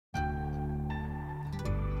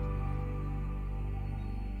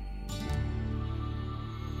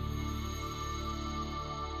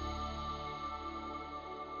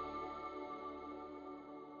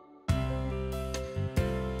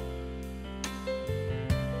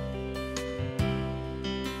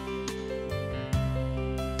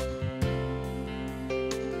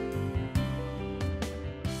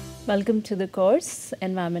Welcome to the course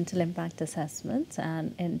Environmental Impact Assessment,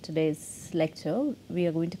 and in today's lecture we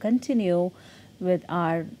are going to continue with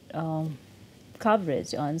our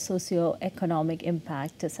coverage on socio-economic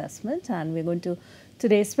impact assessment, and we're going to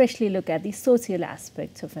today especially look at the social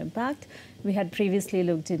aspects of impact. We had previously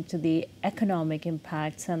looked into the economic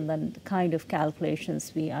impacts and then the kind of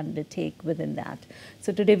calculations we undertake within that.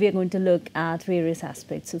 So today we are going to look at various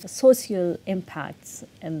aspects of social impacts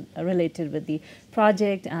and related with the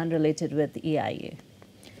project and related with the EIA.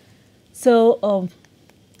 So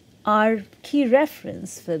our key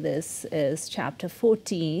reference for this is chapter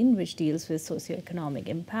 14, which deals with socioeconomic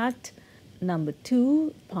impact, number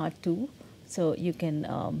 2, part 2. So you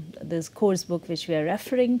can, this course book which we are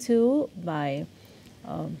referring to by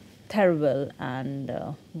Therwell and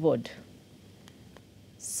Wood.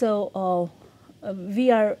 So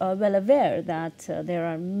we are well aware that there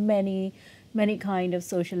are many kind of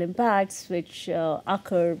social impacts which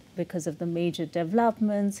occur because of the major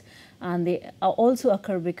developments, and they also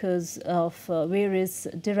occur because of various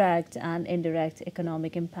direct and indirect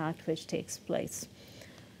economic impact which takes place.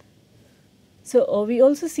 So we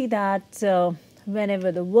also see that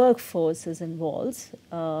whenever the workforce is involved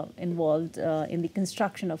in the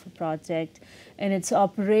construction of a project and its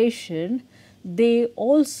operation, they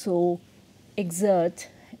also exert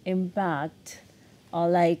impact.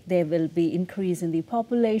 Like there will be increase in the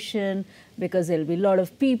population because there will be a lot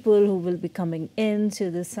of people who will be coming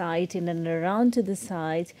into the site, in and around to the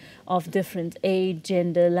site, of different age,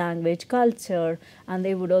 gender, language, culture, and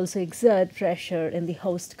they would also exert pressure in the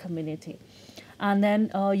host community. And then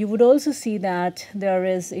you would also see that there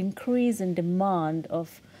is increase in demand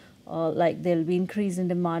of, like there will be increase in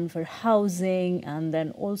demand for housing, and then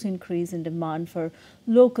also increase in demand for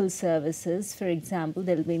local services. For example,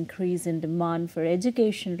 there will be increase in demand for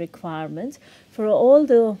education requirements for all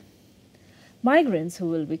the migrants who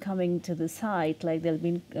will be coming to the site. Like there will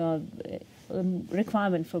be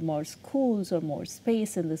requirement for more schools or more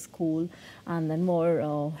space in the school, and then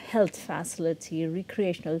more health facility,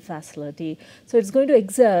 recreational facility. So it's going to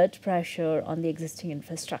exert pressure on the existing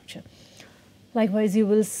infrastructure. Likewise, you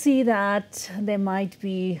will see that there might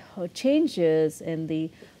be changes in the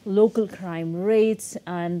local crime rates,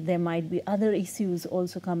 and there might be other issues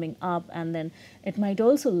also coming up, and then it might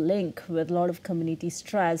also link with a lot of community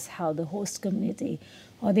stress, how the host community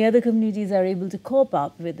or the other communities are able to cope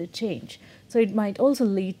up with the change. So it might also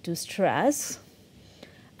lead to stress,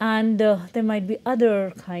 and there might be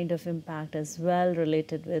other kind of impact as well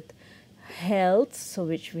related with health, so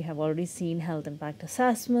which we have already seen health impact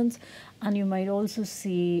assessments, and you might also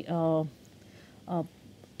see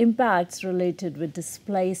impacts related with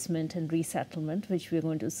displacement and resettlement, which we're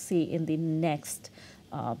going to see in the next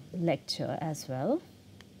lecture as well.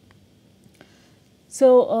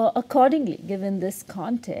 So accordingly, given this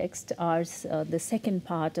context, the second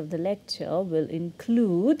part of the lecture will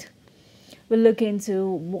include, we'll look into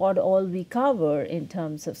what all we cover in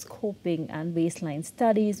terms of scoping and baseline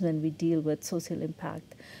studies when we deal with social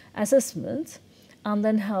impact assessments, and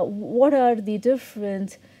then what are the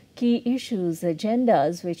different key issues,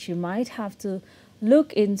 agendas, which you might have to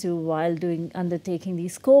look into while undertaking the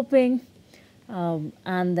scoping,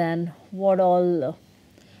 and then what all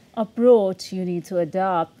approach you need to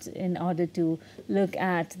adopt in order to look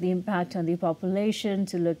at the impact on the population,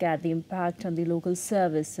 to look at the impact on the local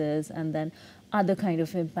services, and then other kind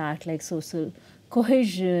of impact like social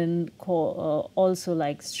cohesion, also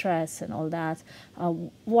like stress and all that.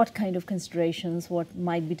 What kind of considerations, what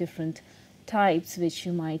might be different types which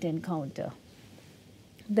you might encounter.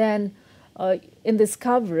 Then in this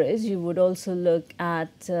coverage, you would also look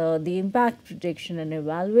at the impact prediction and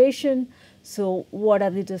evaluation. So what are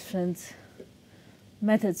the different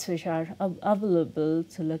methods which are available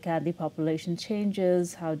to look at the population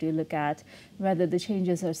changes? How do you look at whether the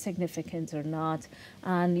changes are significant or not?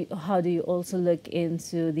 And how do you also look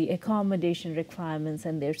into the accommodation requirements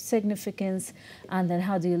and their significance? And then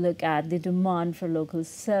how do you look at the demand for local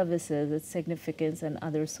services, its significance, and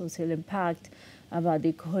other social impact about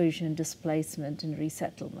the cohesion, displacement, and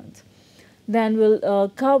resettlement? Then we'll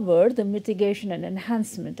cover the mitigation and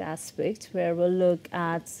enhancement aspect, where we'll look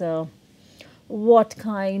at what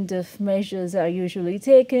kind of measures are usually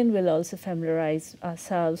taken. We'll also familiarize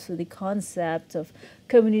ourselves with the concept of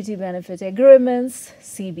community benefit agreements,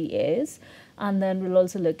 CBAs, and then we'll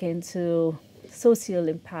also look into social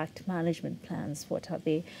impact management plans. What are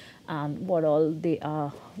they? What all they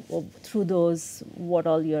are, through those, what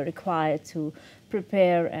all you're required to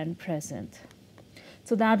prepare and present.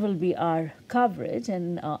 So that will be our coverage,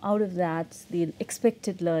 and out of that, the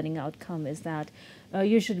expected learning outcome is that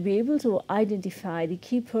you should be able to identify the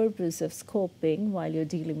key purpose of scoping while you're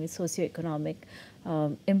dealing with socioeconomic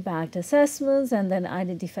impact assessments, and then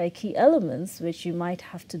identify key elements which you might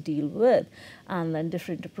have to deal with, and then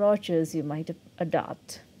different approaches you might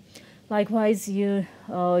adopt. Likewise, you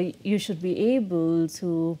should be able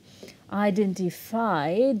to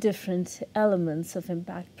identify different elements of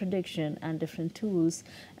impact prediction and different tools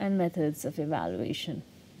and methods of evaluation.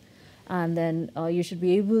 And then you should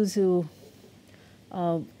be able to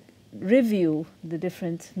review the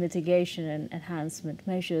different mitigation and enhancement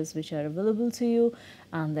measures which are available to you,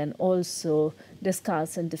 and then also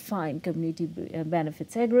discuss and define community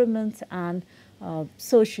benefits agreements and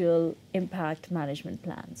social impact management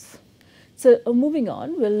plans. So moving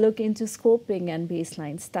on, we'll look into scoping and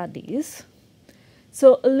baseline studies.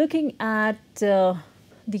 So looking at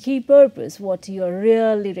the key purpose, what you're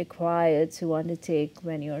really required to undertake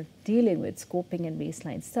when you're dealing with scoping and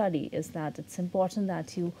baseline study is that it's important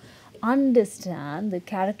that you understand the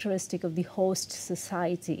characteristic of the host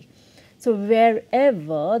society. So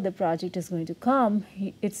wherever the project is going to come,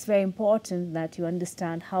 it's very important that you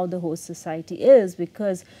understand how the host society is,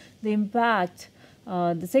 because the impact,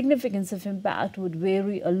 the significance of impact would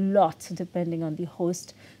vary a lot depending on the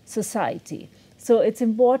host society. So it's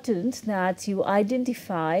important that you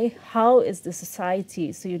identify how is the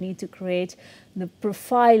society. So you need to create the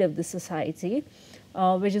profile of the society,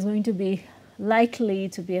 which is going to be likely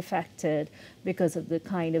to be affected because of the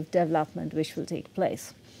kind of development which will take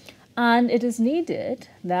place. And it is needed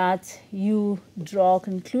that you draw a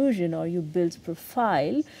conclusion or you build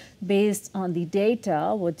profile based on the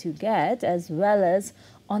data, what you get, as well as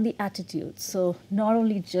on the attitude. So not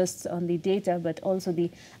only just on the data, but also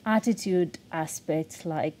the attitude aspects,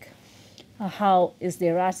 like how is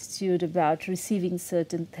their attitude about receiving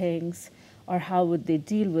certain things, or how would they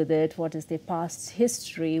deal with it, what is their past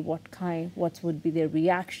history, what would be their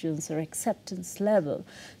reactions or acceptance level.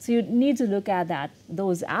 So you need to look at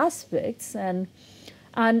those aspects, and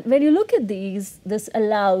when you look at these, this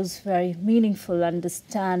allows very meaningful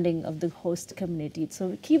understanding of the host community.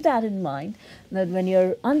 So keep that in mind, that when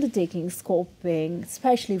you're undertaking scoping,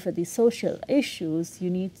 especially for the social issues, you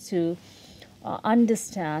need to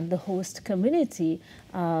understand the host community,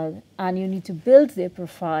 and you need to build their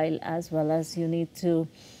profile, as well as you need to,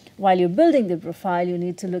 while you're building the profile, you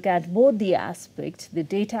need to look at both the aspect, the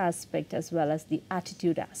data aspect, as well as the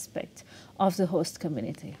attitude aspect of the host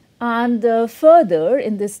community. And further,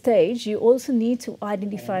 in this stage, you also need to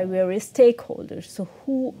identify various stakeholders. So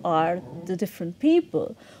who are the different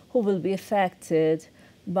people who will be affected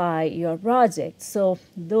by your project? So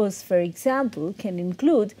those, for example, can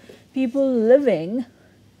include people living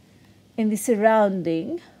in the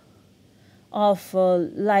surrounding of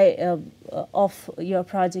your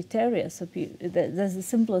project area. So that's the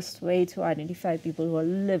simplest way to identify people who are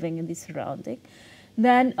living in the surrounding.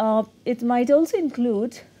 Then it might also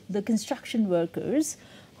include the construction workers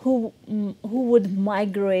who would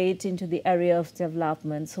migrate into the area of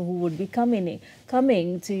development, so who would be coming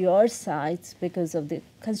to your site because of the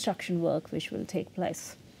construction work which will take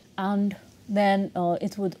place. And then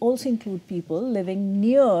it would also include people living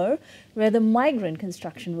near where the migrant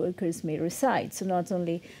construction workers may reside. So not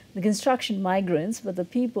only the construction migrants, but the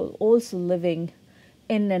people also living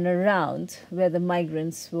in and around where the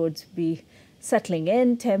migrants would be settling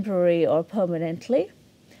in, temporary or permanently.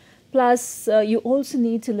 Plus, you also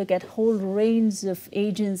need to look at whole range of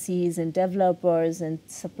agencies and developers and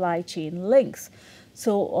supply chain links.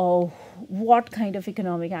 So what kind of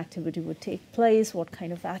economic activity would take place, what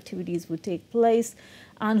kind of activities would take place,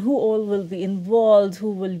 and who all will be involved,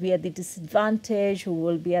 who will be at the disadvantage, who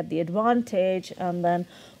will be at the advantage, and then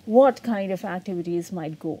what kind of activities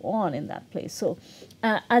might go on in that place. So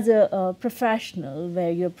as a professional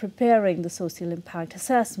where you're preparing the social impact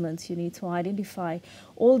assessments, you need to identify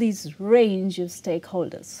all these range of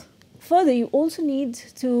stakeholders. Further, you also need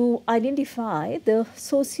to identify the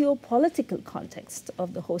socio-political context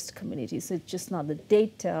of the host community. So it's just not the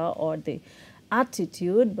data or the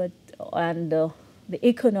attitude, and the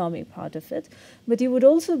economic part of it, but you would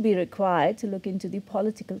also be required to look into the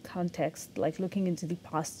political context, like looking into the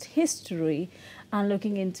past history and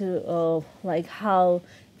looking into like how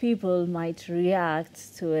people might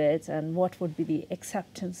react to it and what would be the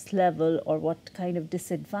acceptance level or what kind of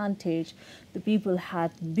disadvantage the people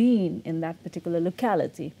had been in that particular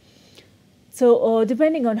locality. So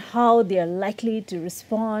depending on how they are likely to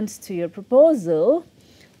respond to your proposal,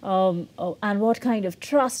 and what kind of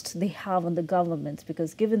trust they have on the government,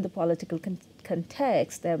 because given the political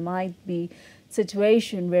context, there might be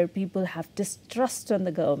situation where people have distrust on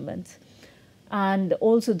the government. and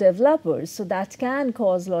also developers. So that can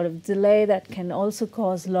cause a lot of delay, that can also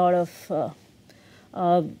cause a lot of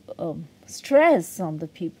stress on the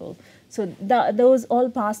people. So those all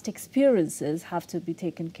past experiences have to be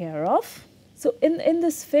taken care of. So in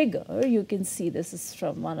this figure, you can see, this is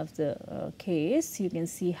from one of the case, you can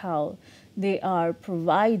see how they are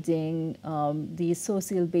providing the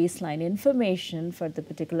social baseline information for the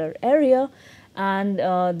particular area, and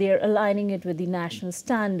they're aligning it with the national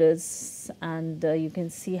standards, and you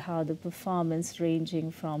can see how the performance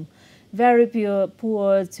ranging from very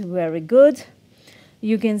poor to very good.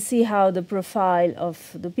 You can see how the profile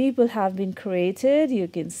of the people have been created. You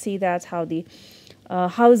can see that how the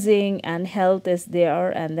housing and health is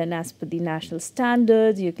there, and then as per the national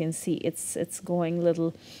standards, you can see it's going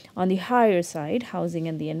little on the higher side, housing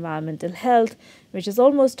and the environmental health, which is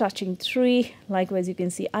almost touching 3. Likewise, you can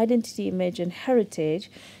see identity, image, and heritage,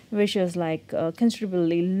 which is like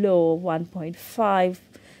considerably low, 1.5.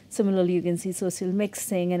 Similarly, you can see social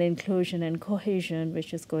mixing and inclusion and cohesion,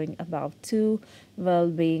 which is going above 2.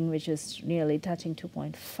 Well-being, which is nearly touching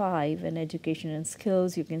 2.5. And education and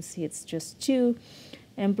skills, you can see it's just 2.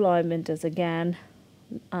 Employment is again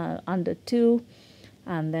under 2.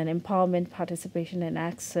 And then empowerment, participation, and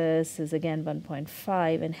access is again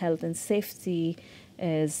 1.5. And health and safety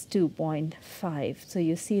is 2.5. So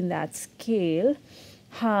you see in that scale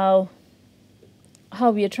how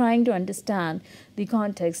we are trying to understand the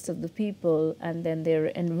context of the people and then their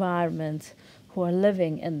environment who are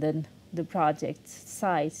living in the project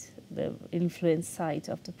site, the influence site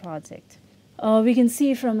of the project. We can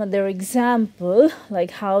see from their example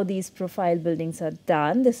like how these profile buildings are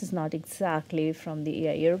done. This is not exactly from the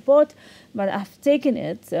EIA report, but I've taken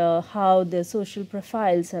it, how the social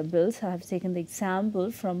profiles are built. I've taken the example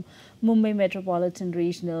from Mumbai Metropolitan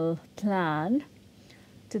Regional Plan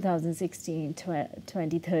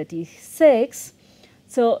 2016-2036.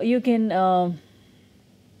 So you can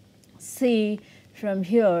see from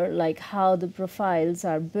here like how the profiles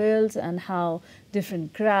are built and how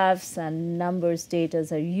different graphs and numbers data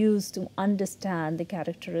are used to understand the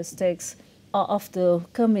characteristics of the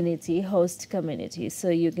community, host community. So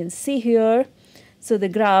you can see here, so the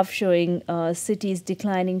graph showing cities'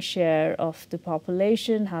 declining share of the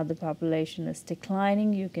population, how the population is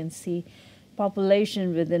declining. You can see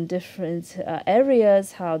population within different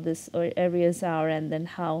areas, how these areas are, and then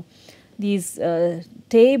how these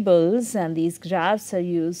tables and these graphs are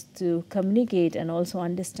used to communicate and also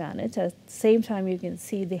understand it. At the same time, you can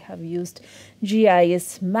see they have used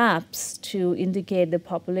GIS maps to indicate the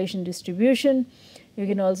population distribution. You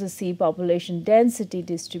can also see population density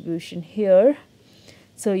distribution here.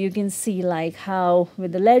 So you can see like how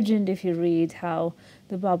with the legend, if you read, how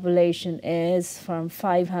the population is from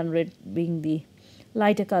 500 being the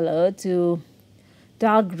lighter color to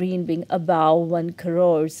dark green being above 1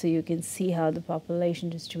 crore. So you can see how the population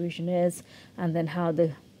distribution is and then how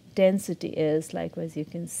the density is. Likewise, you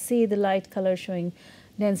can see the light color showing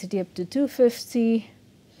density up to 250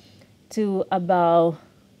 to about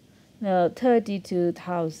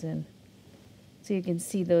 32,000. So you can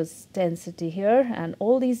see those density here, and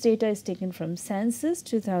all these data is taken from census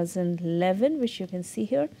 2011, which you can see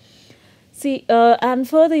here. See, and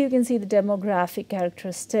further you can see the demographic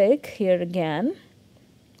characteristic here again.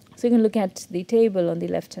 So you can look at the table on the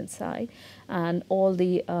left hand side and all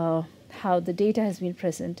the how the data has been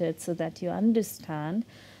presented so that you understand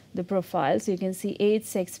the profile. So you can see 8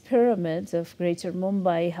 sex pyramids of Greater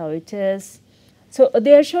Mumbai, how it is. So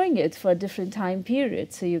they are showing it for different time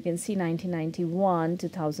periods. So you can see 1991,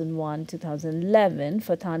 2001, 2011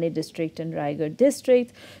 for Thane district and Raigad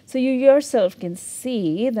district. So you yourself can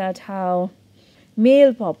see that how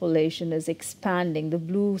male population is expanding. The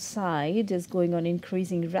blue side is going on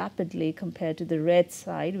increasing rapidly compared to the red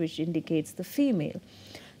side, which indicates the female.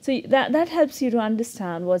 So that helps you to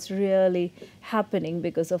understand what's really happening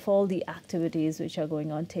because of all the activities which are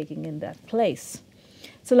going on taking in that place.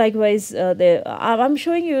 So likewise, I'm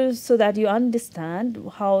showing you so that you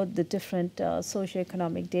understand how the different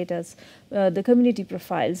socio-economic data, the community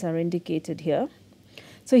profiles are indicated here.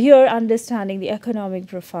 So here, understanding the economic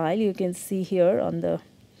profile, you can see here on the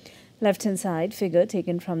left-hand side figure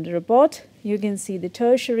taken from the report. You can see the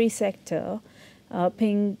tertiary sector,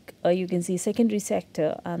 pink, you can see secondary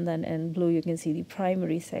sector, and then in blue you can see the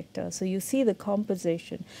primary sector. So you see the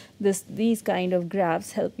composition. These kind of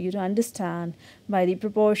graphs help you to understand. By the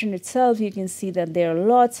proportion itself, you can see that there are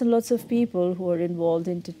lots and lots of people who are involved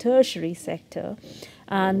into tertiary sector.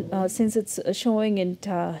 And since it's showing in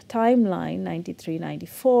timeline 93,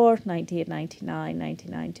 94, 98, 99,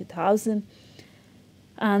 99, 2000,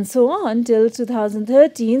 and so on till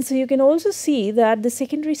 2013. So you can also see that the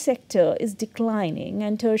secondary sector is declining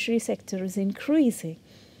and tertiary sector is increasing.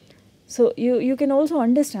 So you can also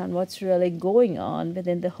understand what's really going on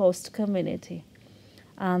within the host community.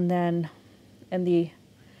 And then in the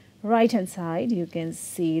right-hand side, you can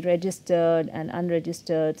see registered and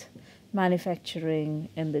unregistered manufacturing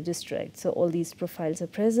in the district. So all these profiles are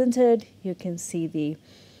presented. You can see the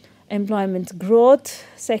employment growth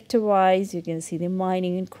sector-wise. You can see the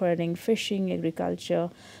mining and quarrying, fishing, agriculture,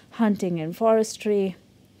 hunting and forestry.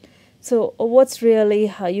 So what's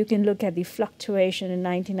really, you can look at the fluctuation in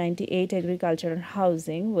 1998, agriculture and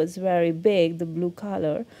housing was very big, the blue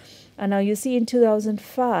color. And now you see in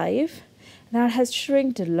 2005, that has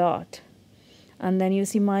shrinked a lot. And then you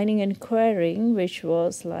see mining and quarrying, which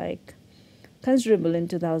was like considerable in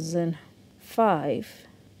 2005,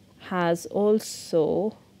 has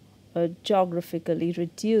also geographically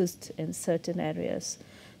reduced in certain areas.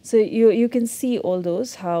 So you can see all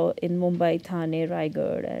those, how in Mumbai, Thane,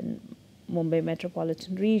 Raigad and Mumbai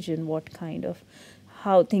metropolitan region, what kind of,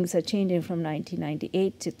 how things are changing from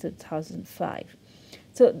 1998 to 2005.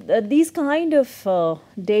 So these kind of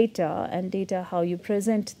data and data, how you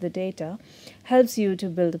present the data, helps you to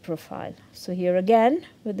build a profile. So here again,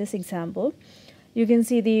 with this example, you can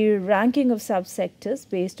see the ranking of subsectors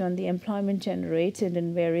based on the employment generated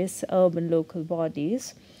in various urban local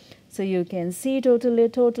bodies. So you can see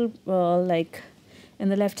total like in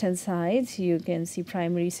the left-hand side, you can see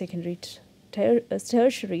primary, secondary,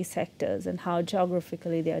 tertiary sectors and how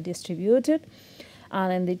geographically they are distributed.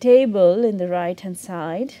 And in the table in the right-hand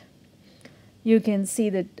side, you can see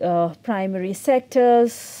the primary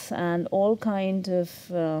sectors and all kinds of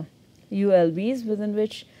ULBs within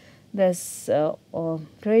which there's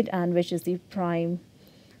trade, and which is the prime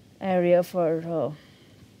area for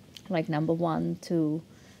like number 1, 2,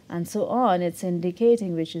 and so on. It's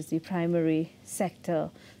indicating which is the primary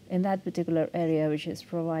sector in that particular area which is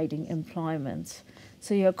providing employment.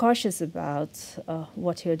 So you're cautious about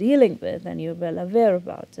what you're dealing with and you're well aware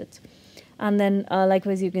about it. And then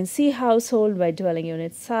likewise, you can see household by dwelling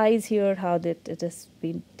unit size here, how that it has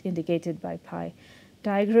been indicated by pie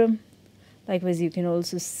diagram. Likewise, you can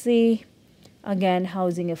also see, again,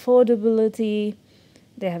 housing affordability,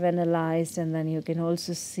 they have analyzed, and then you can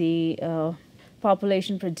also see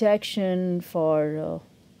population projection for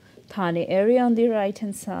Thane area on the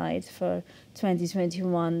right-hand side for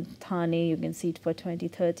 2021, Thane, you can see it for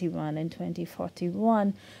 2031 and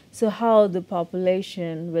 2041. So how the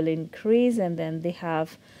population will increase, and then they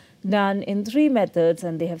have done in 3 methods,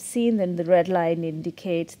 and they have seen then the red line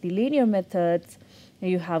indicates the linear methods.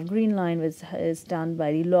 You have green line, which is done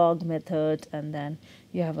by the log method, and then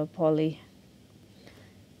you have a poly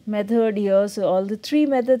method here. So all the 3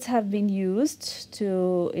 methods have been used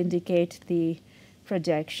to indicate the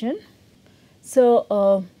projection.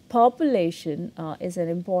 So population is an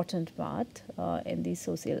important part in the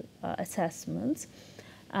social assessments,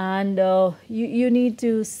 and you need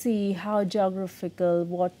to see how geographical,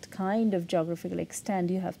 what kind of geographical extent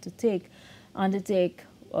you have to undertake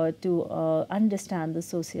to understand the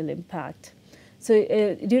social impact. So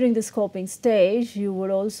during the scoping stage, you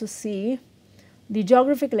would also see the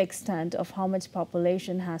geographical extent of how much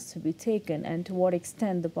population has to be taken and to what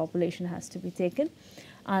extent the population has to be taken.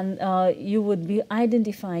 And you would be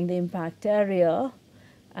identifying the impact area,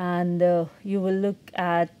 and you will look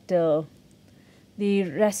at the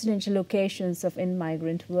residential locations of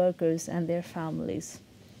in-migrant workers and their families.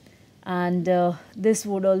 And this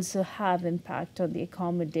would also have impact on the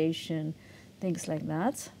accommodation, things like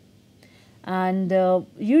that. And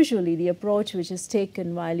usually the approach which is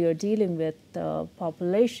taken while you're dealing with the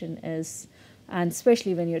population is, and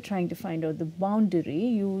especially when you're trying to find out the boundary,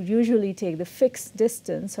 you usually take the fixed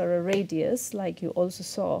distance or a radius, like you also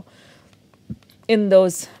saw in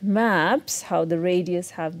those maps, how the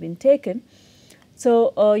radius have been taken.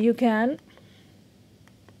 So you can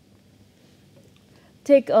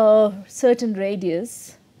take a certain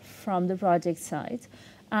radius from the project site,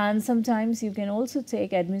 and sometimes you can also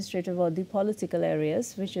take administrative or the political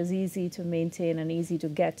areas, which is easy to maintain and easy to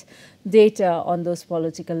get data on those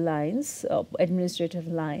political lines, administrative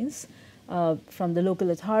lines, from the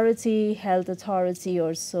local authority, health authority,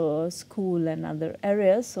 or so school and other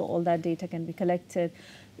areas. So all that data can be collected,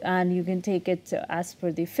 and you can take it as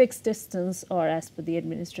per the fixed distance or as per the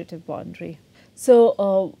administrative boundary.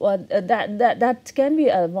 So that can be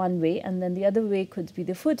one way, and then the other way could be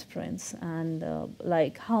the footprints, and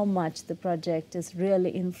like how much the project is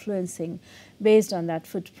really influencing. Based on that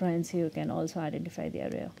footprints, you can also identify the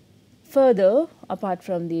area. Further, apart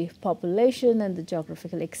from the population and the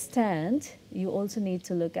geographical extent, you also need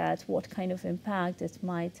to look at what kind of impact it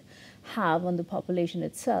might have on the population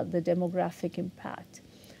itself, the demographic impact.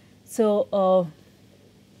 So, all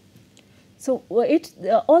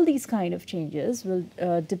these kind of changes will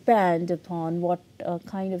depend upon what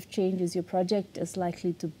kind of changes your project is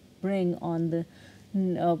likely to bring on the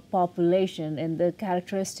population and the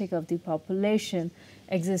characteristic of the population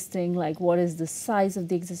existing, like what is the size of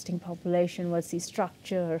the existing population, what's the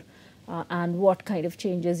structure, and what kind of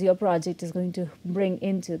changes your project is going to bring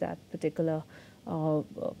into that particular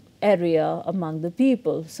area among the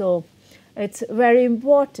people. So it's very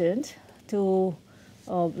important to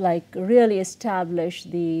really establish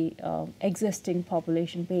the existing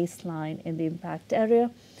population baseline in the impact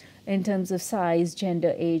area in terms of size,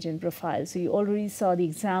 gender, age, and profile. So you already saw the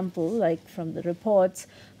example, like from the reports,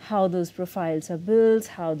 how those profiles are built,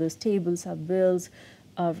 how those tables are built.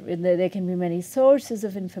 There can be many sources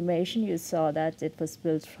of information. You saw that it was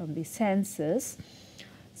built from the census.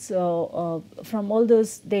 So from all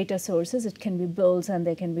those data sources, it can be built, and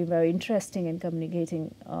they can be very interesting in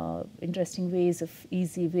communicating, interesting ways of,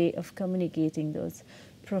 easy way of communicating those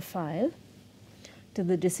profile to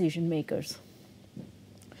the decision makers.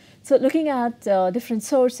 So looking at different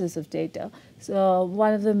sources of data, so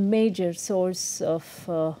one of the major source of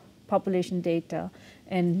population data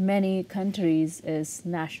in many countries is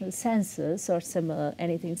national census or similar,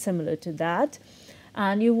 anything similar to that.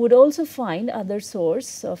 And you would also find other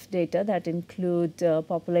source of data that include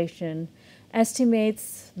population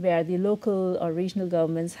estimates, where the local or regional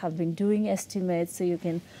governments have been doing estimates. So you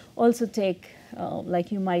can also take,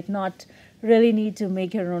 like you might not really need to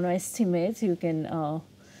make your own estimates. You can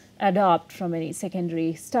adopt from any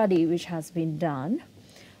secondary study which has been done.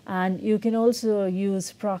 And you can also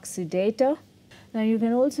use proxy data. Now you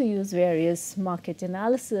can also use various market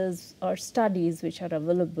analysis or studies which are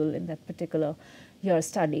available in that particular your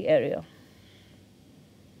study area.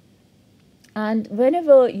 And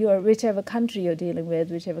whenever whichever country you're dealing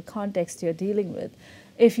with, whichever context you're dealing with,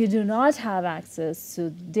 if you do not have access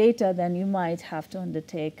to data, then you might have to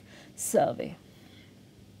undertake survey.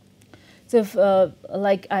 So if,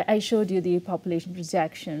 like I showed you the population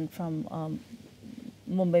projection from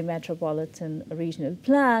Mumbai Metropolitan Regional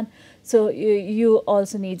Plan. So you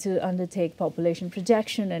also need to undertake population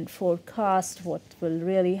projection and forecast what will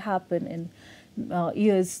really happen in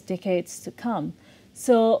years, decades to come.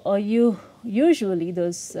 So usually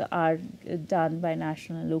those are done by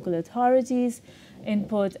national and local authorities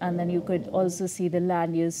input, and then you could also see the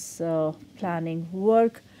land use planning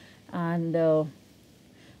work and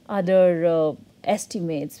other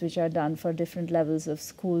estimates which are done for different levels of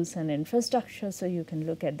schools and infrastructure. So you can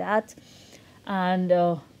look at that.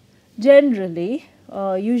 And generally,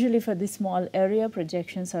 usually for the small area,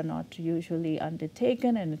 projections are not usually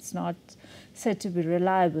undertaken, and it's not said to be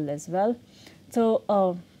reliable as well.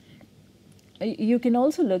 So you can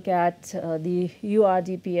also look at the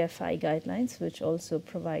URDPFI guidelines, which also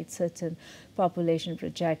provide certain population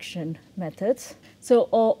projection methods. So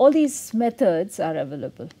all these methods are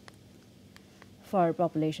available for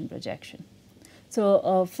population projection.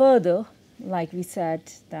 So further, like we said,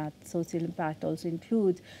 that social impact also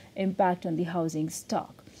includes impact on the housing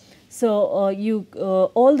stock. So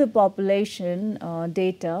all the population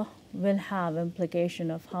data will have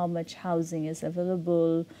implication of how much housing is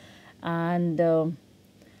available and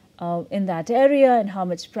in that area, and how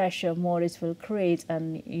much pressure more it will create.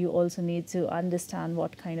 And you also need to understand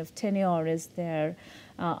what kind of tenure is there.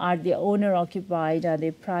 Are they owner occupied? Are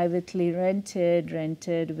they privately rented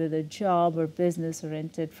with a job or business, or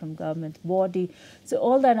rented from government body? So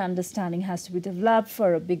all that understanding has to be developed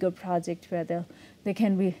for a bigger project where there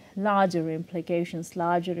can be larger implications,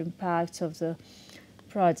 larger impacts of the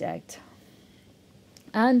project.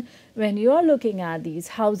 And when you are looking at these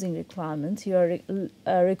housing requirements, you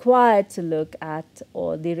are required to look at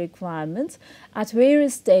all the requirements at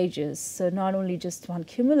various stages. So not only just one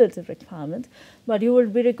cumulative requirement, but you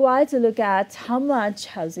would be required to look at how much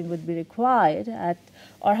housing would be required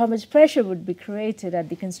or how much pressure would be created at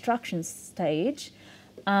the construction stage,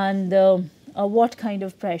 and what kind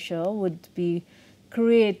of pressure would be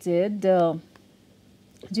created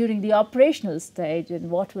during the operational stage,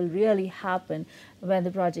 and what will really happen when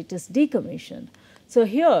the project is decommissioned. So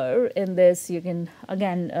here in this, you can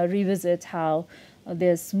again revisit how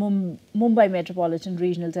this Mumbai Metropolitan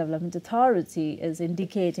Regional Development Authority is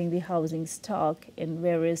indicating the housing stock in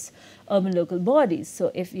various urban local bodies.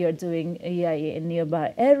 So if you're doing EIA in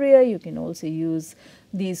nearby area, you can also use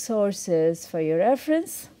these sources for your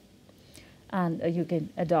reference, and you can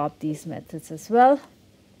adopt these methods as well.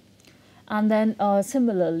 And then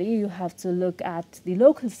similarly, you have to look at the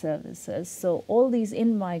local services. So all these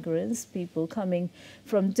immigrants, people coming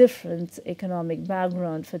from different economic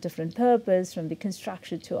background for different purpose, from the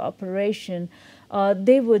construction to operation,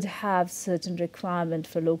 they would have certain requirement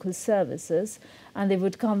for local services, and they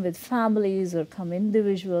would come with families or come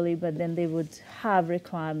individually, but then they would have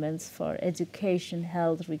requirements for education,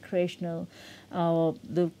 health, recreational,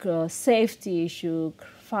 the safety issue,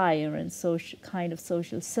 fire and social kind of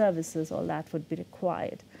social services, all that would be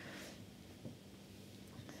required.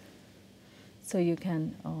 So you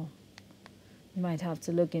can, you might have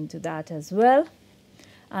to look into that as well.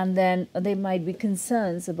 And then there might be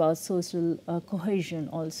concerns about social cohesion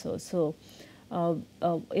also. So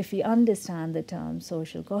if we understand the term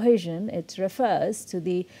social cohesion, it refers to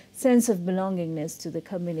the sense of belongingness to the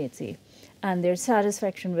community and their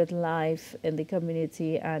satisfaction with life in the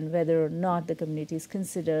community, and whether or not the community is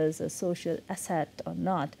considered a social asset or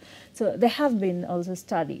not. So there have been also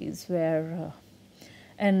studies where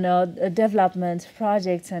development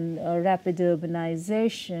projects and rapid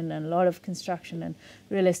urbanization and a lot of construction and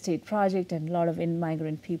real estate project and a lot of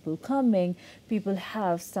immigrant people coming, people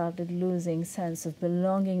have started losing sense of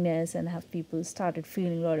belongingness and have people started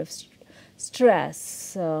feeling a lot of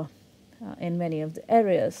stress in many of the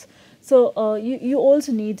areas. So you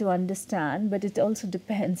also need to understand, but it also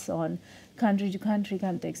depends on country to country,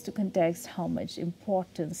 context to context, how much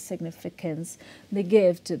importance, significance they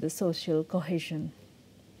give to the social cohesion.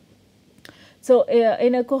 So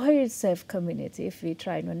in a cohesive community, if we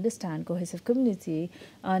try to understand cohesive community,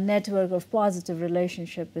 a network of positive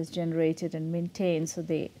relationship is generated and maintained, so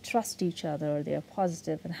they trust each other, they are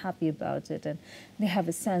positive and happy about it, and they have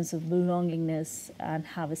a sense of belongingness and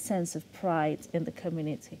have a sense of pride in the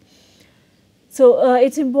community. So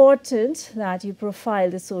it's important that you profile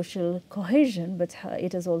the social cohesion, but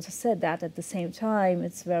it is also said that at the same time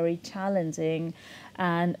it's very challenging,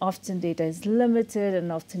 and often data is limited, and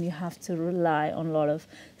often you have to rely on a lot of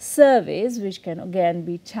surveys, which can again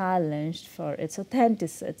be challenged for its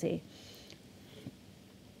authenticity.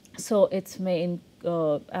 So it may,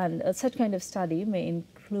 and such kind of study may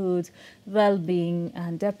include well-being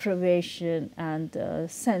and deprivation and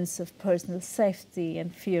sense of personal safety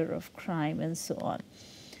and fear of crime and so on.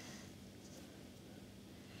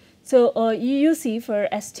 So you see, for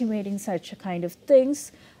estimating such a kind of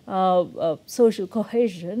things, social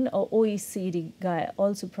cohesion, OECD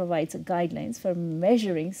also provides guidelines for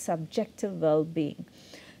measuring subjective well-being.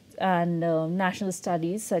 And national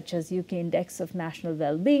studies such as UK Index of National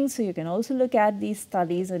Well-being. So you can also look at these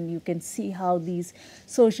studies and you can see how these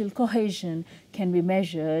social cohesion can be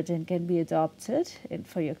measured and can be adopted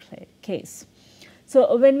for your case.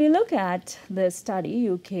 So when we look at the study,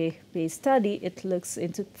 UK-based study, it looks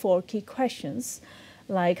into 4 key questions,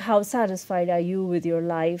 like how satisfied are you with your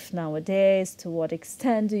life nowadays? To what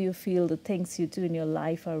extent do you feel the things you do in your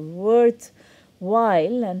life are worth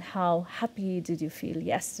while, and how happy did you feel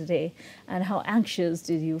yesterday, and how anxious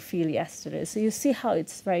did you feel yesterday? So you see how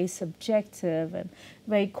it's very subjective and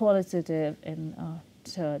very qualitative in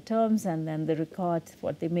terms, and then the record,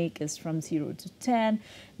 what they make is from 0 to 10,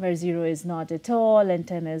 where 0 is not at all and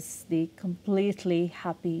 10 is the completely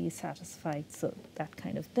happy, satisfied, so that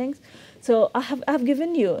kind of things. So I've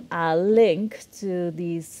given you a link to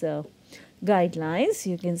these guidelines.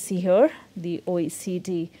 You can see here the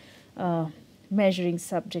OECD measuring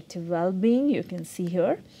subjective well-being, you can see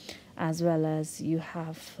here, as well as you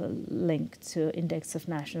have a link to Index of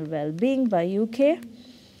National Well-being by UK.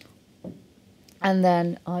 And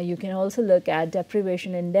then you can also look at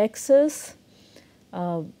deprivation indexes,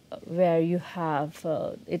 where you have,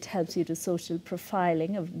 it helps you to social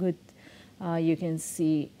profiling of good. You can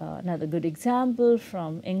see another good example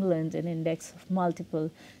from England, an index of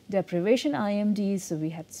multiple deprivation, IMD, so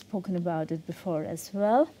we had spoken about it before as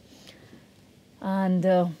well.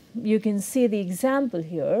 And you can see the example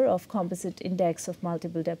here of composite index of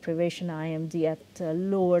multiple deprivation, IMD, at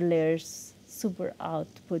lower layers super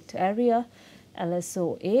output area,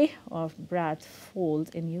 LSOA, or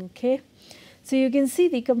Bradfold in UK. So you can see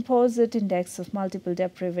the composite index of multiple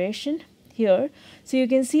deprivation here. So you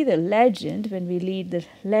can see the legend. When we read the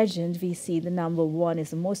legend, we see the number 1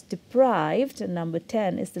 is the most deprived and number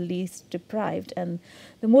 10 is the least deprived, and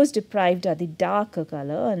the most deprived are the darker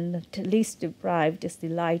color and the least deprived is the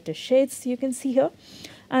lighter shades. You can see here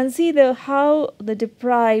and see how the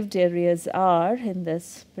deprived areas are in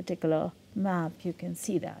this particular map. You can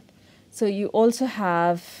see that. So you also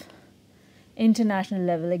have international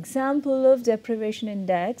level example of deprivation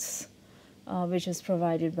index, which is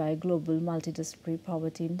provided by Global Multidisciplinary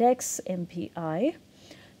Poverty Index, MPI.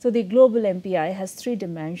 So the global MPI has 3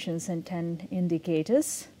 dimensions and 10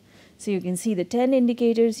 indicators. So you can see the 10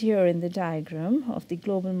 indicators here in the diagram of the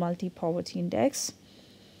Global Multi-Poverty Index.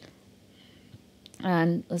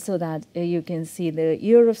 And so that you can see the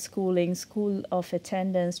year of schooling, school of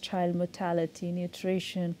attendance, child mortality,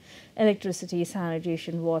 nutrition, electricity,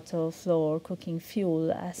 sanitation, water, floor, cooking,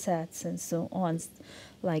 fuel, assets, and so on,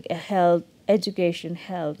 like a health, education,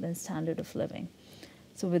 health, and standard of living.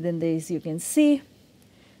 So within these you can see,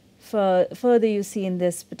 further you see in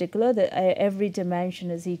this particular that every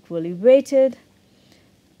dimension is equally weighted,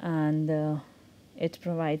 and it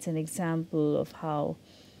provides an example of how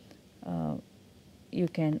you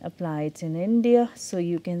can apply it in India. So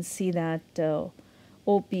you can see that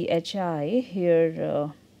OPHI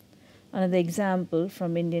here, another example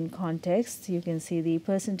from Indian context. You can see the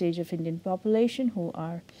percentage of Indian population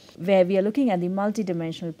where we are looking at the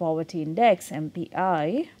multidimensional poverty index,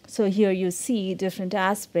 MPI. So here you see different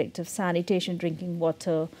aspects of sanitation, drinking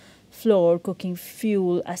water, floor, cooking,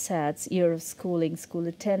 fuel, assets, year of schooling, school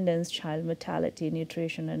attendance, child mortality,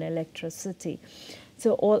 nutrition, and electricity.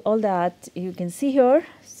 So all that you can see here.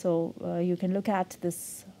 So you can look at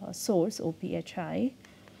this source, OPHI,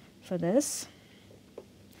 for this.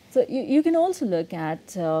 So you can also look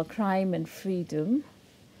at crime and freedom,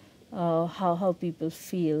 how people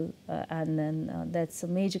feel, and then that's a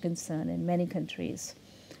major concern in many countries.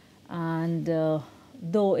 And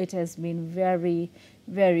though it has been very,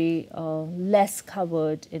 very less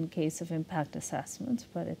covered in case of impact assessment,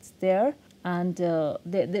 but it's there. And there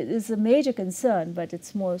is a major concern, but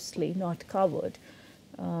it's mostly not covered.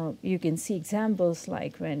 You can see examples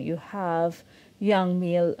like when you have young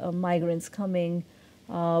male migrants coming,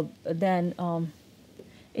 then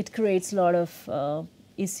it creates a lot of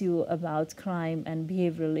issue about crime and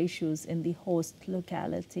behavioral issues in the host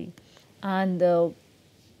locality. And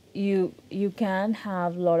you can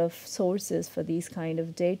have a lot of sources for these kind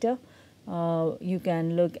of data. You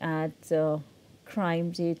can look at crime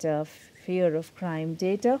data, fear of crime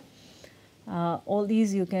data. All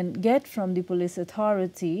these you can get from the police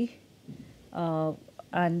authority,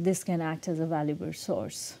 and this can act as a valuable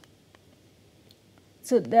source.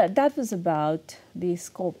 So that was about the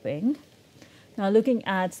scoping. Now looking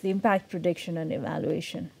at the impact prediction and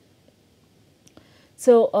evaluation.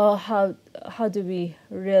 So how do we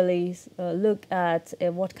really look at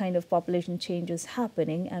what kind of population change is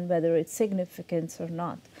happening and whether it's significant or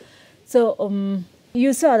not? So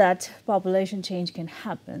you saw that population change can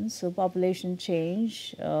happen. So population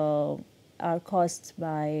change are caused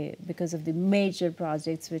because of the major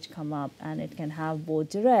projects which come up, and it can have both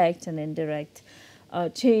direct and indirect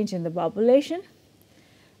change in the population.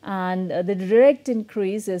 And the direct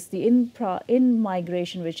increase is the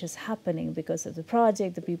in-migration which is happening because of the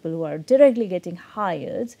project, the people who are directly getting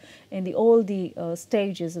hired in all the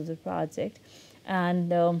stages of the project,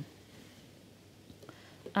 and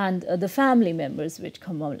the family members which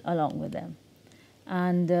come along with them.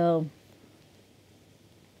 And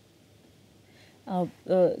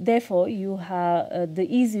therefore, you have the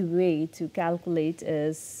easy way to calculate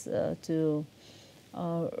is to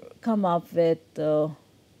come up with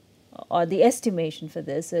or the estimation for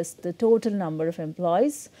this is the total number of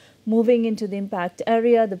employees moving into the impact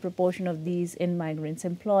area, the proportion of these in-migrants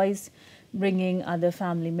employees, bringing other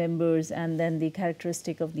family members, and then the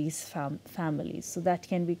characteristic of these families. So that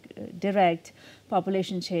can be direct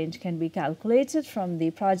population change can be calculated from the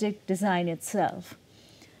project design itself.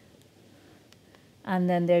 And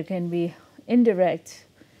then there can be indirect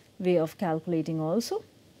way of calculating also.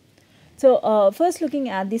 So first looking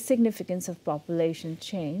at the significance of population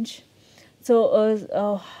change.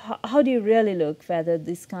 So how do you really look whether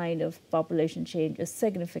this kind of population change is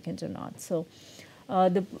significant or not? So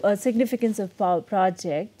the significance of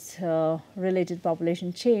project related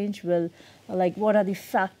population change will, like, what are the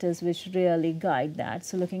factors which really guide that?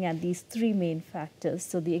 So looking at these three main factors.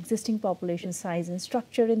 So the existing population size and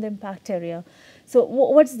structure in the impact area. So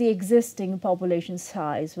what's the existing population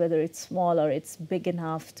size, whether it's small or it's big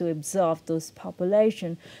enough to absorb those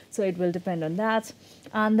population? So it will depend on that.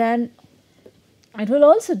 And then it will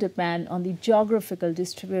also depend on the geographical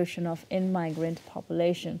distribution of in-migrant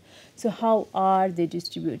population. So how are they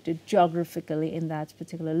distributed geographically in that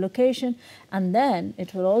particular location? And then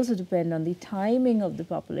it will also depend on the timing of the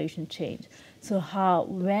population change. So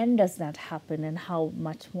when does that happen, and how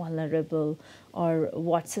much vulnerable or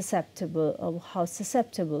how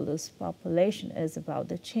susceptible this population is about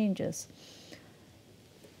the changes.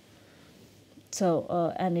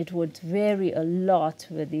 So, and it would vary a lot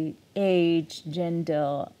with the age,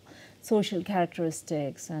 gender, social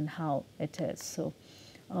characteristics, and how it is. So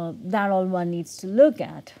that all one needs to look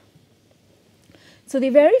at. So the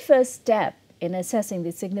very first step in assessing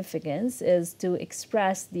the significance is to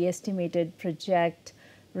express the estimated project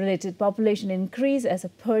related population increase as a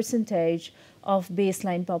percentage of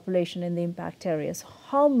baseline population in the impact areas.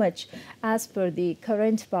 How much, as per the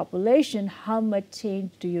current population, how much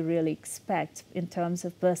change do you really expect in terms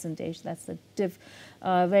of percentage? That's the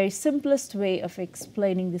very simplest way of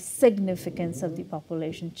explaining the significance of the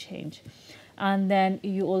population change. And then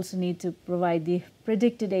you also need to provide the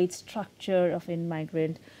predicted age structure of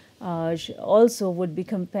in-migrant also would be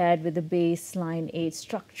compared with the baseline age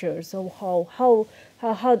structure. So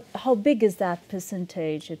how big is that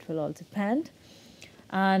percentage? It will all depend.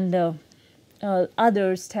 And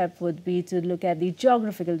other step would be to look at the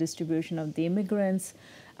geographical distribution of the immigrants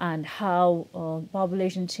and how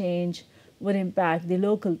population change would impact the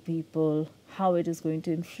local people, how it is going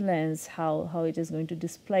to influence, how it is going to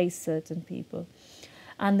displace certain people.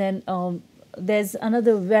 And then there's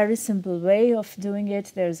another very simple way of doing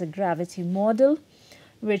it. There's a gravity model,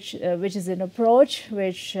 which is an approach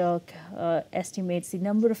which estimates the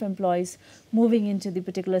number of employees moving into the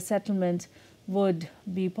particular settlement would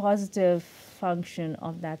be positive function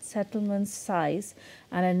of that settlement's size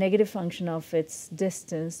and a negative function of its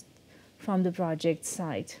distance from the project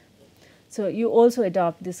site. So you also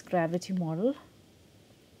adopt this gravity model.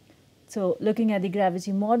 So looking at the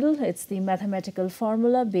gravity model, it's the mathematical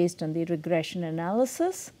formula based on the regression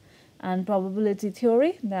analysis and probability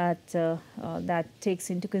theory that takes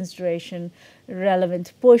into consideration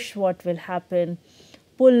relevant push, what will happen,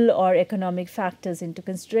 pull or economic factors into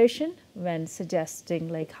consideration when suggesting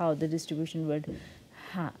like how the distribution would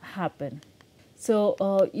happen.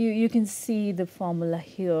 So you can see the formula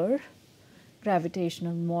here,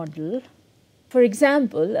 gravitational model. For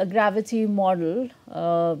example, a gravity model,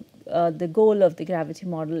 the goal of the gravity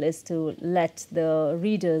model is to let the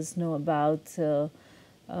readers know about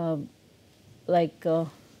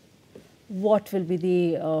what will be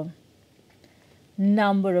the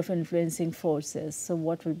number of influencing forces. So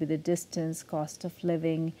what will be the distance, cost of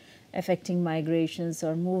living, affecting migrations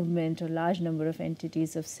or movement or large number of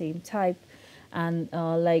entities of same type, and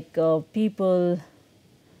people,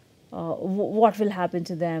 what will happen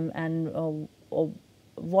to them, and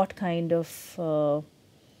what kind of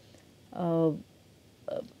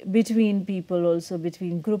between people, also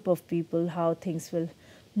between group of people, how things will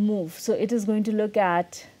move. So it is going to look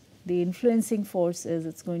at the influencing forces,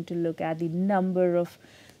 it's going to look at the number of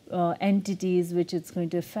entities which it's going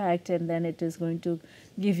to affect, and then it is going to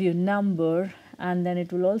give you a number, and then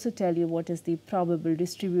it will also tell you what is the probable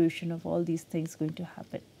distribution of all these things going to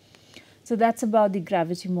happen. So that's about the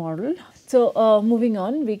gravity model. So moving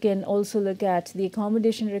on, we can also look at the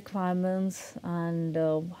accommodation requirements and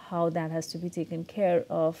how that has to be taken care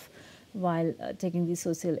of while taking the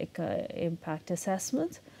social impact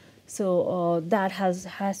assessment. So that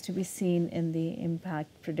has to be seen in the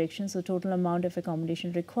impact prediction. So total amount of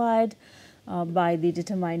accommodation required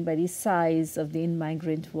determined by the size of the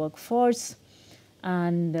in-migrant workforce,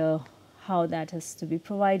 and how that has to be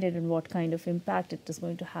provided and what kind of impact it is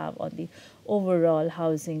going to have on the overall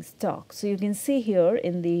housing stock. So you can see here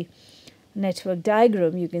in the network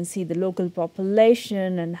diagram, you can see the local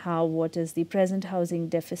population and what is the present housing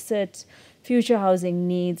deficit, future housing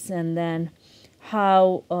needs, and then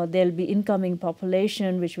how there will be incoming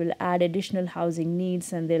population which will add additional housing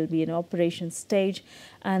needs, and there will be an operation stage,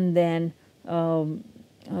 and then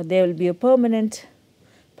there will be a permanent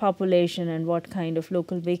population and what kind of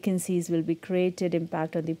local vacancies will be created,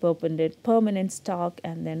 impact on the permanent stock,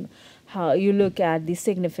 and then how you look at the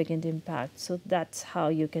significant impact. So that's how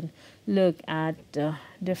you can look at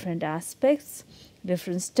different aspects,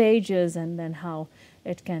 different stages, and then how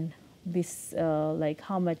it can be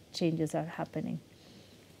how much changes are happening.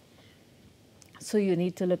 So you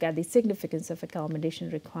need to look at the significance of accommodation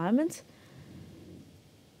requirements.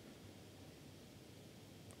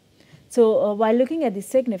 So while looking at the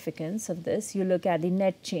significance of this, you look at the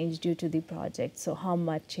net change due to the project. So how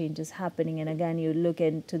much change is happening, and again you look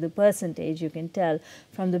into the percentage. You can tell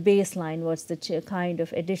from the baseline what's the kind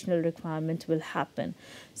of additional requirement will happen.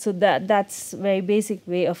 So that's very basic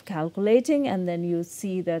way of calculating, and then you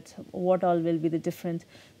see that what all will be the different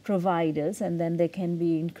providers, and then there can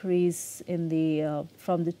be increase in the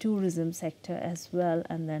from the tourism sector as well,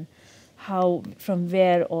 and then how from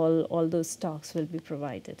where all those stocks will be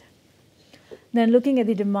provided. Then looking at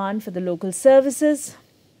the demand for the local services.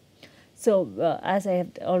 So as I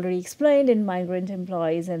have already explained, migrant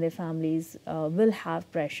employees and their families will have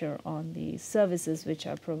pressure on the services which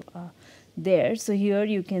are there. So here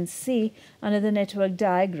you can see another network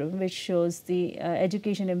diagram which shows the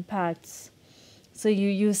education impacts. So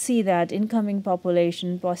you see that incoming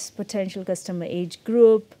population, potential customer age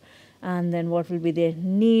group, and then what will be their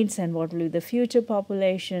needs and what will be the future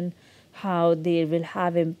population, how they will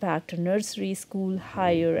have impact on nursery, school,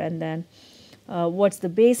 higher, and then what's the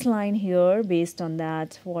baseline here. Based on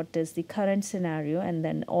that, what is the current scenario, and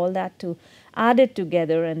then all that to add it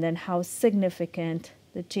together, and then how significant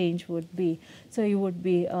the change would be. So you would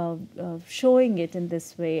be showing it in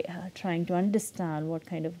this way, trying to understand what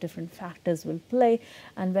kind of different factors will play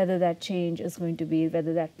and whether that change is going to be,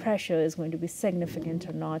 whether that pressure is going to be significant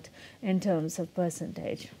or not in terms of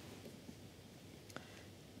percentage.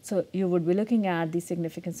 So you would be looking at the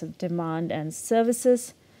significance of demand and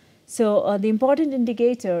services. So the important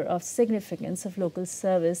indicator of significance of local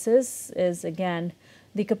services is, again,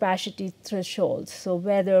 the capacity threshold. So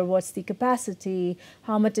what's the capacity,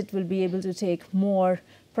 how much it will be able to take more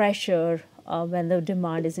pressure when the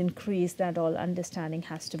demand is increased, that all understanding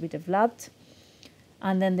has to be developed.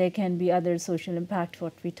 And then there can be other social impact,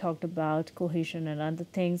 what we talked about, cohesion and other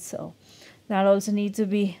things. So that also needs to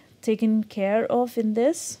be taken care of in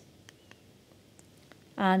this.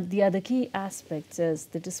 And the other key aspects is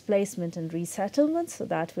the displacement and resettlement. So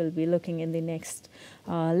that we'll be looking in the next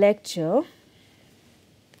lecture.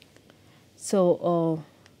 So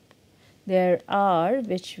there are,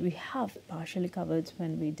 which we have partially covered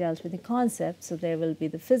when we dealt with the concept. So there will be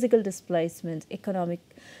the physical displacement, economic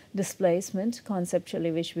displacement,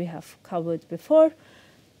 conceptually, which we have covered before.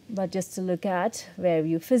 But just to look at where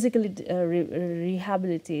you physically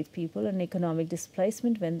rehabilitate people, and economic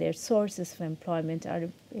displacement when their sources of employment are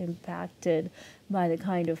impacted by the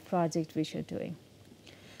kind of project which you're doing.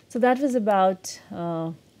 So that was about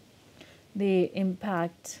the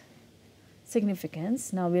impact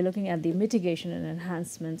significance. Now we're looking at the mitigation and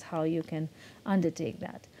enhancement, how you can undertake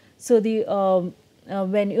that. So the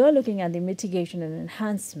when you're looking at the mitigation and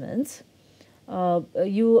enhancement,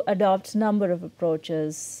 you adopt number of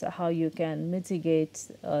approaches how you can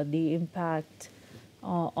mitigate the impact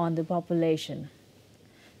on the population.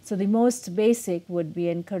 So the most basic would be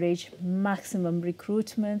encourage maximum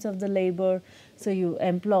recruitment of the labor. So you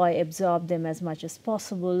absorb them as much as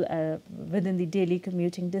possible within the daily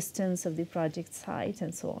commuting distance of the project site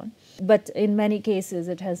and so on. But in many cases,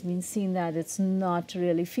 it has been seen that it's not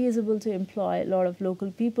really feasible to employ a lot of local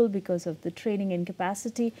people because of the training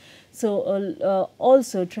incapacity. So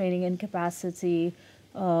also training incapacity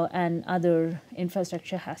and other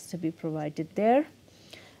infrastructure has to be provided there.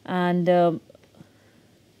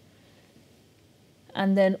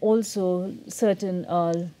 And then also certain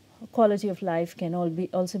quality of life can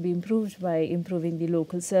also be improved by improving the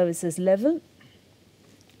local services level.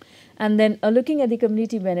 And then looking at the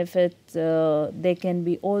community benefit, there can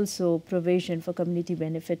be also provision for community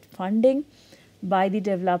benefit funding by the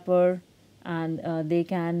developer, and they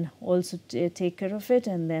can also take care of it.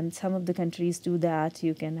 And then some of the countries do that.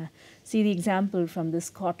 You can see the example from the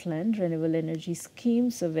Scotland renewable energy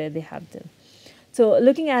scheme, so where they have them. So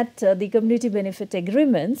looking at the community benefit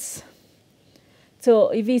agreements, so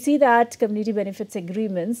if we see that community benefits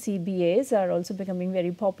agreements, CBAs, are also becoming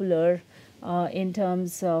very popular in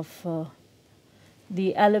terms of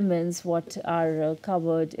the elements what are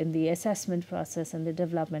covered in the assessment process and the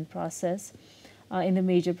development process in the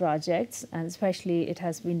major projects, and especially it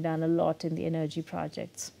has been done a lot in the energy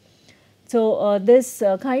projects. So this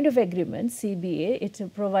kind of agreement, CBA,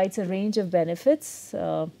 it provides a range of benefits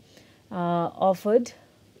offered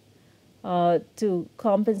to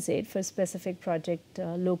compensate for specific project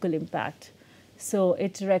local impact. So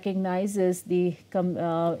it recognizes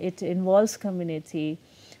it involves community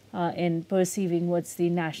in perceiving what's the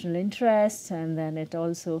national interest, and then it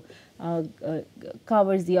also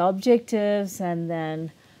covers the objectives, and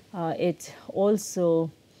then it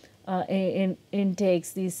also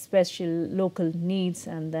intakes these special local needs,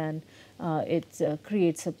 and then it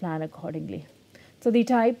creates a plan accordingly. So the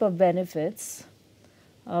type of benefits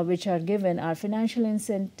which are given are financial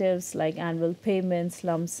incentives like annual payments,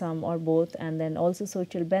 lump sum or both, and then also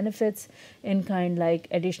social benefits in kind like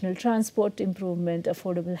additional transport improvement,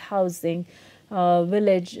 affordable housing,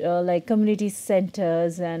 village like community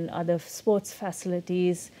centers and other sports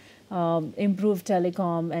facilities, improved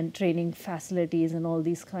telecom and training facilities, and all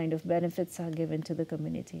these kind of benefits are given to the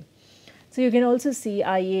community. So you can also see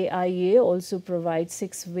EIA also provides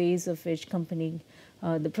 6 ways of which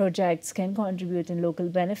the projects can contribute in local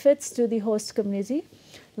benefits to the host community.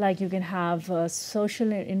 Like you can have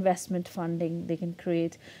social investment funding, they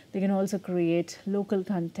can also create local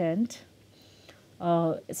content,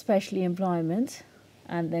 especially employment,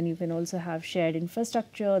 and then you can also have shared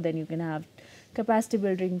infrastructure, then you can have capacity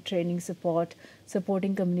building, training support,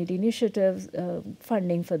 supporting community initiatives,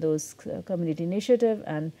 funding for those community initiatives,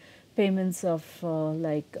 and payments of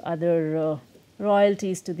like other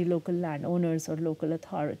royalties to the local landowners or local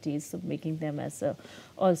authorities, so making them as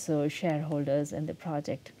also shareholders in the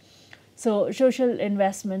project. So social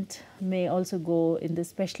investment may also go in the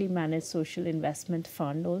specially managed social investment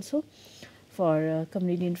fund also for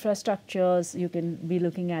community infrastructures. You can be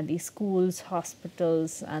looking at the schools,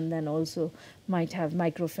 hospitals, and then also might have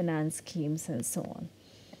microfinance schemes and so on.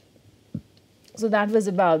 So that was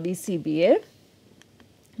about the CBA.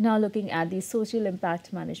 Now looking at the social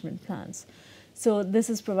impact management plans. So this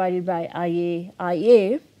is provided by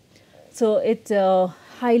EIA. So it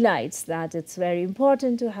highlights that it's very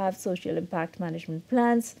important to have social impact management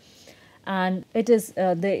plans, and it is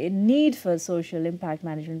the need for social impact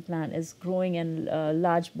management plan is growing, and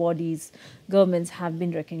large bodies, governments have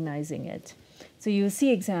been recognizing it. So you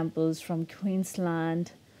see examples from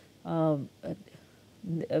Queensland,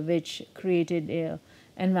 which created a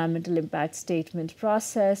environmental impact statement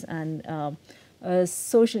process, and a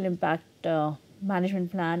social impact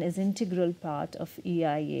management plan is integral part of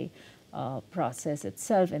EIA process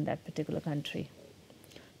itself in that particular country.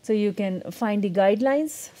 So you can find the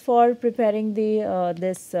guidelines for preparing the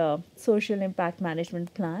this social impact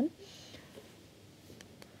management plan.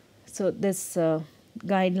 So this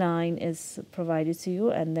guideline is provided to you,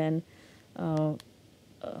 and then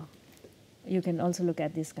you can also look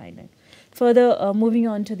at this guideline. Further, moving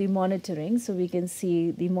on to the monitoring, so we can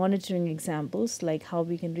see the monitoring examples, like how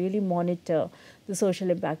we can really monitor the social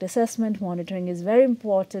impact assessment. Monitoring is very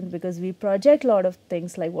important because we project a lot of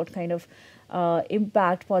things, like what kind of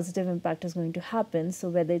impact, positive impact is going to happen, so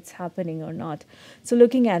whether it's happening or not. So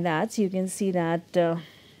looking at that, you can see that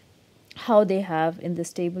how they have in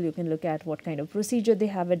this table, you can look at what kind of procedure they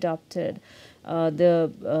have adopted,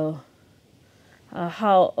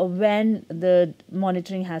 how when the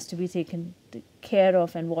monitoring has to be taken care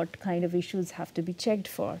of, and what kind of issues have to be checked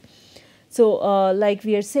for. So like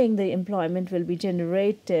we are saying, the employment will be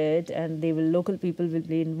generated, and local people will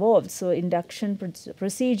be involved. So induction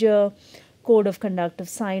procedure, code of conduct of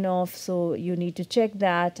sign off, so you need to check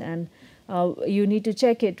that, and you need to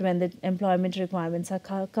check it when the employment requirements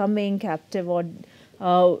are coming captive, or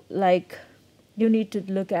like you need to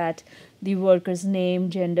look at the worker's name,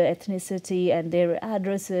 gender, ethnicity, and their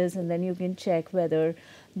addresses, and then you can check whether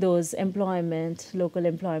those local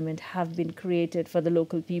employment have been created for the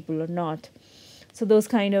local people or not. So those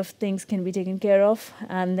kind of things can be taken care of.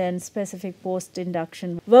 And then specific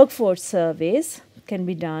post-induction workforce surveys can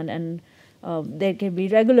be done, and there can be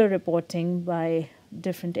regular reporting by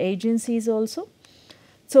different agencies also.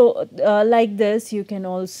 So like this, you can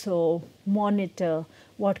also monitor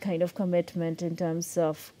what kind of commitment in terms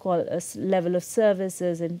of level of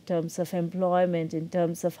services, in terms of employment, in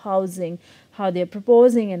terms of housing, how they're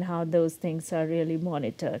proposing, and how those things are really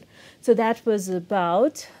monitored. So that was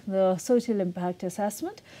about the social impact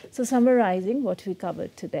assessment. So summarizing what we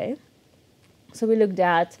covered today. So we looked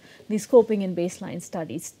at the scoping and baseline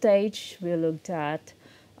study stage. We looked at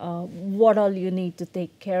what all you need to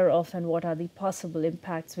take care of, and what are the possible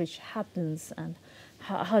impacts which happens, and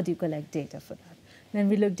how do you collect data for that. Then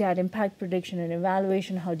we looked at impact prediction and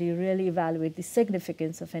evaluation. How do you really evaluate the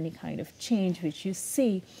significance of any kind of change which you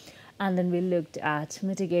see? And then we looked at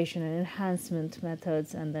mitigation and enhancement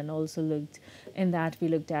methods, and then also we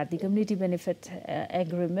looked at the community benefit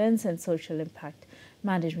agreements and social impact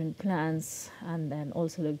management plans, and then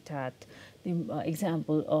also looked at the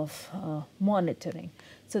example of monitoring.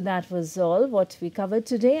 So that was all what we covered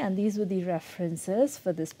today, and these were the references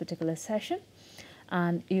for this particular session.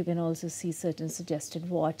 And you can also see certain suggested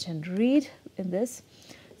watch and read in this.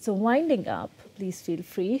 So winding up, please feel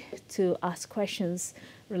free to ask questions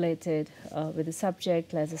related with the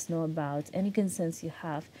subject. Let us know about any concerns you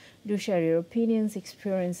have. Do share your opinions,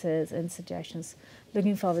 experiences, and suggestions.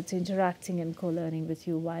 Looking forward to interacting and co-learning with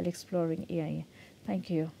you while exploring EIA. Thank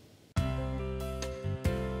you.